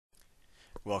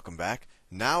Welcome back.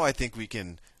 Now I think we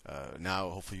can, now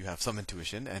hopefully you have some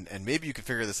intuition, and maybe you can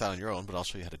figure this out on your own, but I'll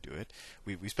show you how to do it.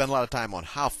 We spent a lot of time on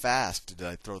how fast did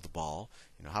I throw the ball,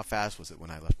 how fast was it when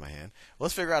I left my hand. Well,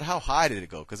 let's figure out how high did it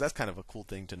go, because that's kind of a cool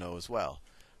thing to know as well.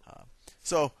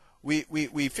 So we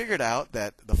figured out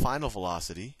that the final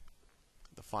velocity,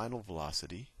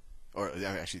 or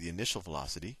actually the initial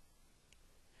velocity,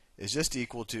 is just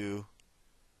equal to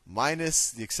minus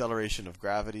the acceleration of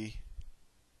gravity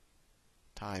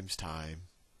times time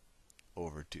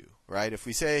over 2, right? If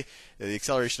we say that the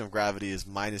acceleration of gravity is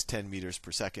minus 10 meters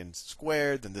per second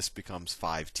squared, then this becomes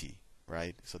 5t,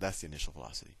 right? So that's the initial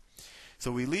velocity.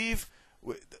 So we leave,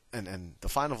 and the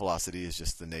final velocity is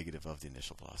just the negative of the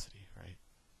initial velocity, right?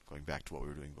 Going back to what we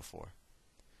were doing before,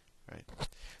 right?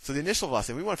 So the initial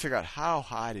velocity, we want to figure out how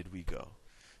high did we go.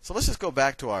 So let's just go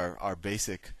back to our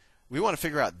basic, we want to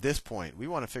figure out this point. We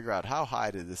want to figure out how high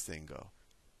did this thing go.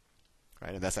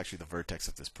 Right? And that's actually the vertex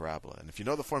of this parabola. And if you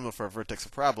know the formula for a vertex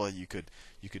of parabola, you could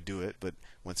do it. But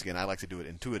once again, I like to do it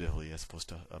intuitively as opposed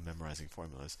to memorizing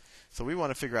formulas. So we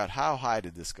want to figure out how high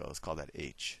did this go. Let's call that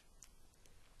h.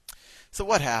 So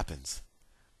what happens?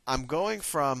 I'm going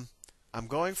from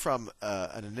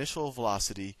an initial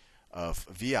velocity of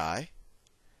vi,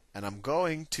 and I'm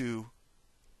going to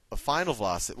a final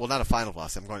velocity. Well, not a final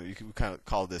velocity. You can kind of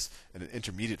call this an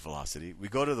intermediate velocity. We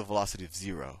go to the velocity of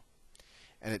 0.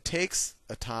 And it takes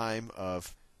a time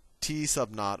of t sub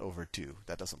naught over 2.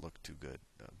 That doesn't look too good,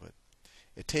 but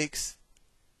it takes,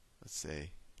 let's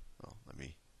say,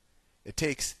 it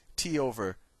takes t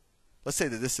over, let's say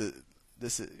that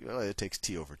it takes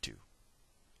t over 2,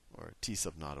 or t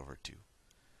sub naught over 2.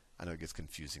 I know it gets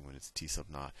confusing when it's t sub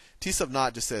naught. T sub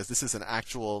naught just says this is an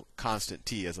actual constant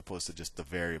t as opposed to just the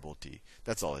variable t.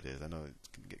 That's all it is. I know it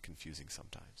can get confusing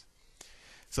sometimes.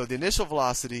 So the initial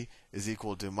velocity is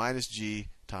equal to minus g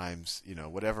times,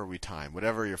 whatever we time,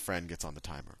 whatever your friend gets on the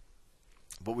timer.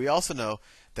 But we also know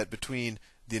that between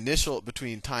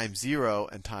time 0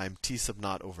 and time t sub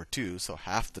naught over 2, so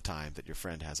half the time that your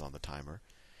friend has on the timer,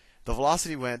 the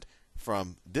velocity went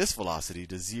from this velocity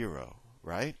to 0,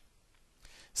 right?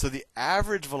 So the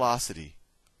average velocity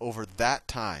over that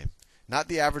time, not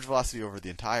the average velocity over the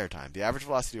entire time, the average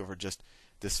velocity over just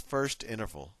this first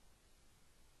interval,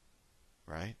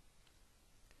 right?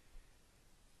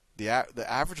 The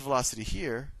average velocity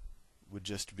here would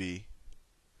just be,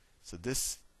 so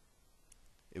this,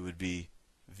 it would be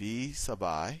v sub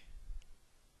I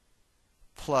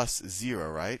plus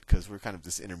 0, right? Because we're kind of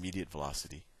this intermediate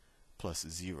velocity, plus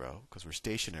 0, because we're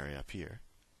stationary up here.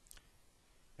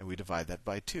 And we divide that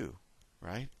by 2,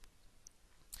 right?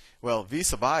 Well, v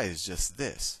sub I is just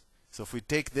this. So if we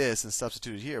take this and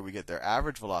substitute it here, we get their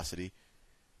average velocity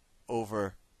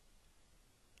over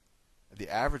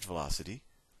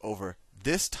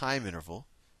this time interval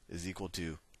is equal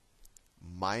to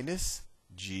minus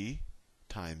g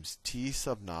times t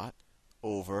sub naught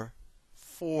over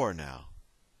 4 now.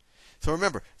 So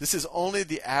remember, this is only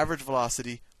the average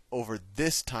velocity over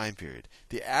this time period.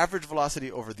 The average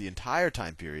velocity over the entire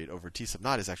time period over t sub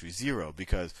naught is actually 0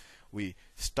 because we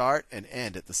start and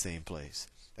end at the same place.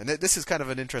 And this is kind of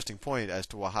an interesting point as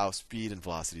to how speed and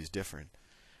velocity is different.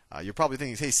 You're probably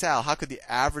thinking, hey, Sal, how could the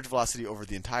average velocity over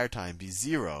the entire time be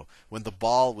 0 when the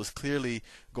ball was clearly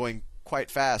going quite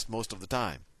fast most of the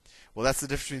time? Well, that's the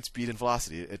difference between speed and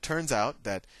velocity. It turns out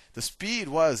that the speed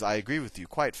was, I agree with you,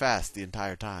 quite fast the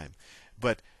entire time.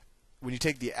 But when you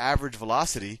take the average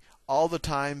velocity, all the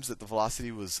times that the velocity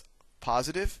was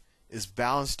positive is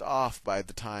balanced off by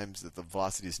the times that the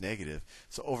velocity is negative.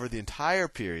 So over the entire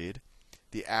period,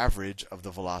 the average of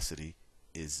the velocity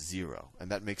is 0. And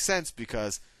that makes sense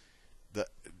because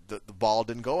the ball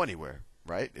didn't go anywhere,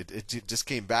 right? It just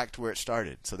came back to where it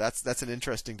started. So that's an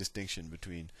interesting distinction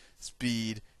between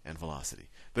speed and velocity.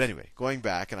 But anyway, going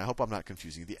back, and I hope I'm not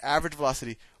confusing you, the average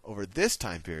velocity over this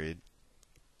time period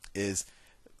is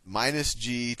minus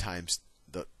g times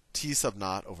the t sub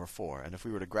naught over 4. And if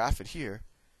we were to graph it here,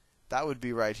 that would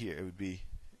be right here. It would be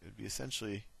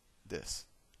essentially this.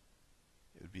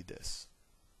 It would be this.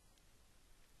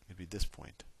 It would be this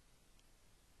point.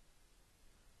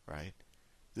 Right?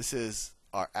 This is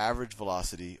our average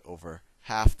velocity over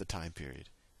half the time period.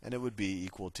 And it would be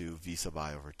equal to v sub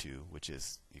I over 2, which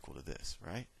is equal to this,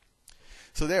 right?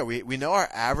 So there, we know our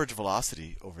average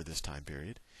velocity over this time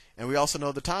period. And we also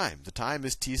know the time. The time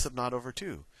is t sub naught over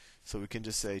 2. So we can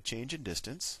just say change in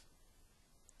distance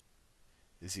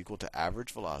is equal to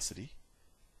average velocity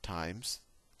times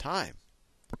time.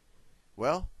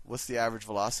 Well, what's the average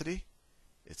velocity?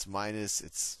 It's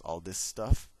all this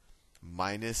stuff,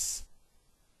 minus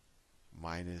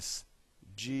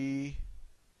g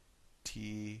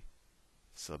t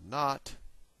sub naught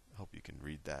hope you can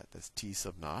read that. That's t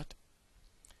sub naught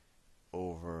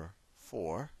over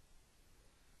 4.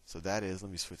 So that is,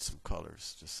 let me switch some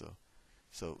colors just so.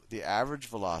 So the average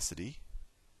velocity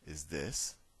is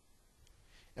this.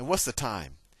 And what's the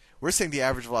time? We're saying the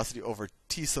average velocity over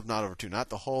t sub naught over 2, not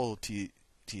the whole t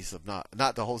sub naught,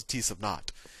 not the whole t sub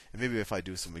naught. And maybe if I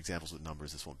do some examples with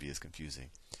numbers, this won't be as confusing.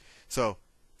 So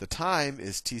the time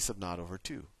is t sub naught over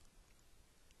 2.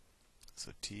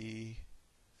 So t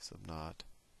sub naught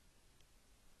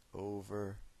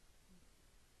over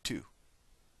 2.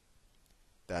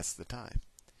 That's the time.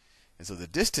 And so the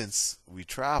distance we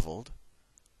traveled,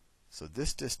 so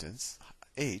this distance,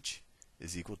 h,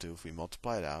 is equal to, if we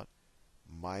multiply it out,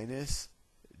 minus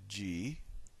g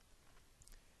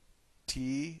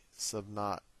t sub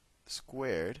naught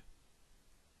squared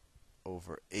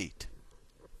over 8.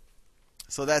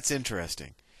 So that's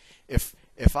interesting. If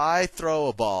I throw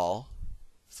a ball,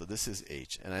 so this is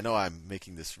h, and I know I'm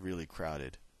making this really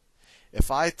crowded. If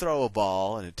I throw a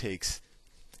ball and it takes,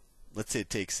 let's say it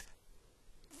takes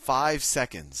 5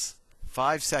 seconds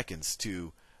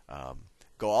to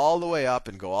go all the way up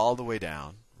and go all the way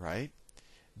down, right?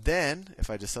 Then, if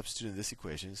I just substitute in this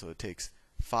equation, so it takes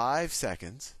 5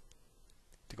 seconds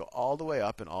to go all the way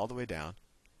up and all the way down.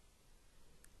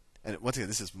 And once again,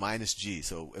 this is minus g.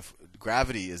 So if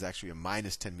gravity is actually a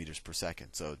minus 10 meters per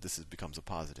second, so this becomes a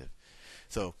positive.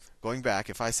 So going back,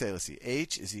 if I say, let's see,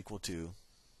 h is equal to,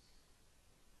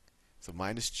 so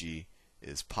minus g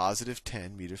is positive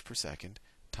 10 meters per second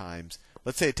times,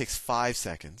 let's say it takes 5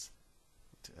 seconds.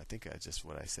 I think that's just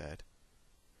what I said.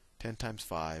 10 times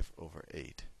 5 over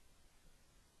 8.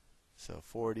 So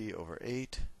 40 over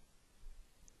 8.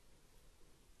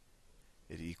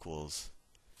 It equals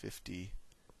 50.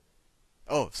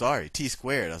 Oh, sorry, t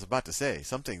squared. I was about to say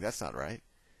something that's not right.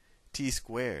 T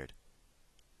squared.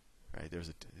 Right? There's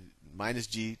a minus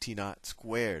g t naught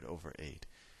squared over 8.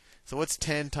 So what's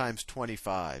 10 times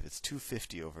 25? It's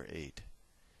 250 over 8.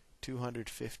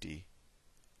 250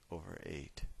 over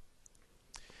 8.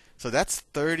 So that's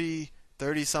 30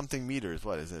 something meters.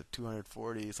 What is it?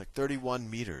 240. It's like 31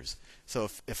 meters. So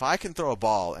if I can throw a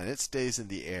ball and it stays in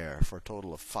the air for a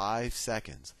total of 5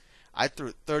 seconds, I threw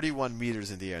it 31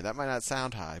 meters in the air. That might not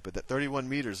sound high, but that 31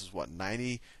 meters is what,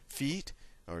 90 feet?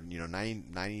 Or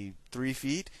 93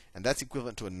 feet, and that's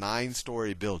equivalent to a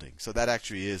 9-story building. So that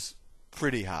actually is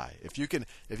pretty high. If you can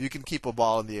keep a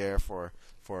ball in the air for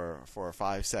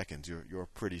 5 seconds, you're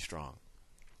pretty strong.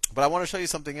 But I want to show you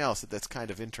something else that's kind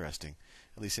of interesting,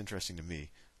 at least interesting to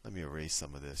me. Let me erase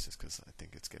some of this just because I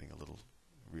think it's getting a little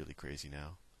really crazy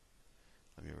now.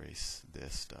 Let me erase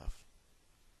this stuff.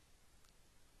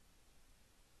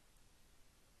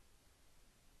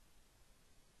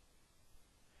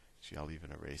 Actually, I'll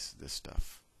even erase this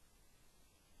stuff.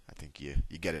 I think you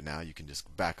get it now. You can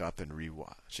just back up and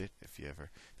rewatch it if you ever.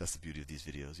 That's the beauty of these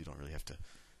videos. You don't really have to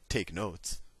take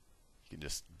notes. You can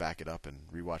just back it up and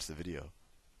rewatch the video.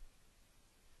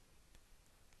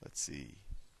 Let's see.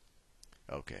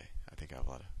 Okay, I think I have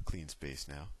a lot of clean space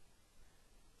now.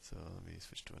 So let me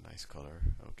switch to a nice color.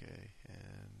 Okay,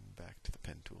 and back to the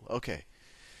pen tool. Okay,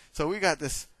 so we got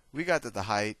this. We got that the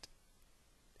height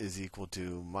is equal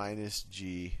to minus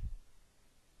g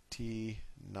t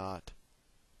naught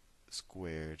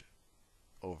squared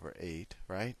over 8,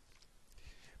 right?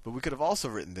 But we could have also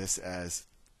written this as,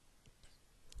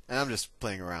 and I'm just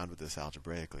playing around with this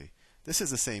algebraically. This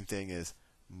is the same thing as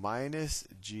minus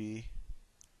g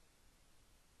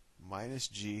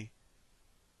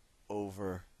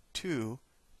over 2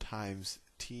 times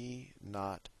t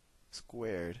naught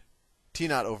squared, t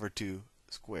naught over 2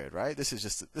 squared, right? This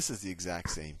is the exact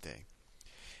same thing.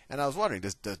 And I was wondering,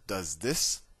 does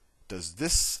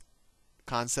this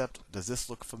concept, does this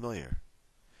look familiar?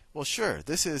 Well, sure.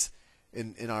 This is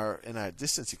in our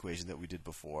distance equation that we did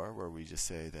before, where we just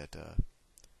say that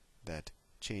that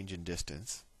change in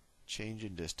distance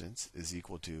is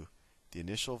equal to the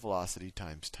initial velocity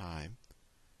times time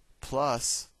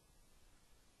plus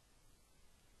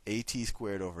at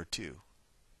squared over 2.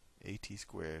 At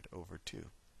squared over 2.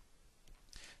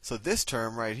 So this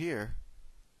term right here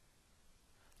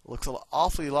looks an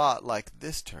awfully lot like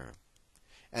this term.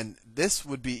 And this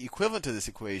would be equivalent to this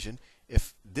equation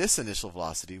if this initial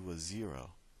velocity was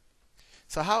 0.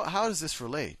 So how does this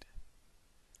relate?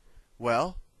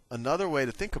 Well, another way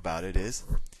to think about it is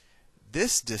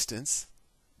this distance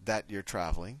that you're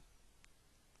traveling,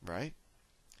 right?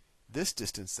 This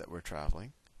distance that we're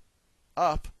traveling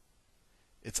up,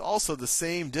 it's also the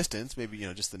same distance, maybe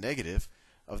just the negative,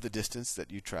 of the distance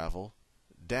that you travel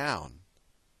down.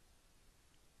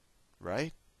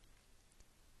 Right?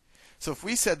 So if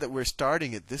we said that we're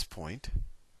starting at this point,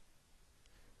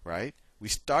 right, We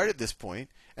start at this point,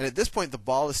 and at this point the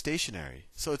ball is stationary.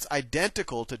 So it's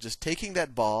identical to just taking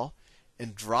that ball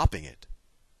and dropping it,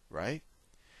 right?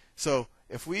 So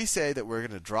if we say that we're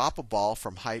going to drop a ball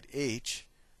from height h,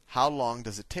 how long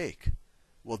does it take?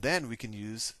 Well, then we can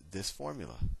use this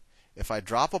formula. If I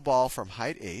drop a ball from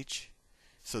height h,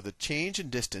 so the change in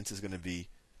distance is going to be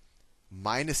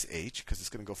minus h, because it's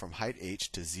going to go from height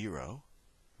h to 0,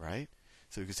 right?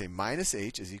 So we can say minus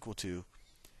h is equal to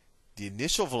the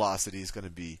initial velocity is going to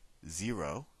be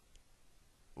 0.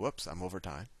 Whoops, I'm over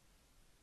time.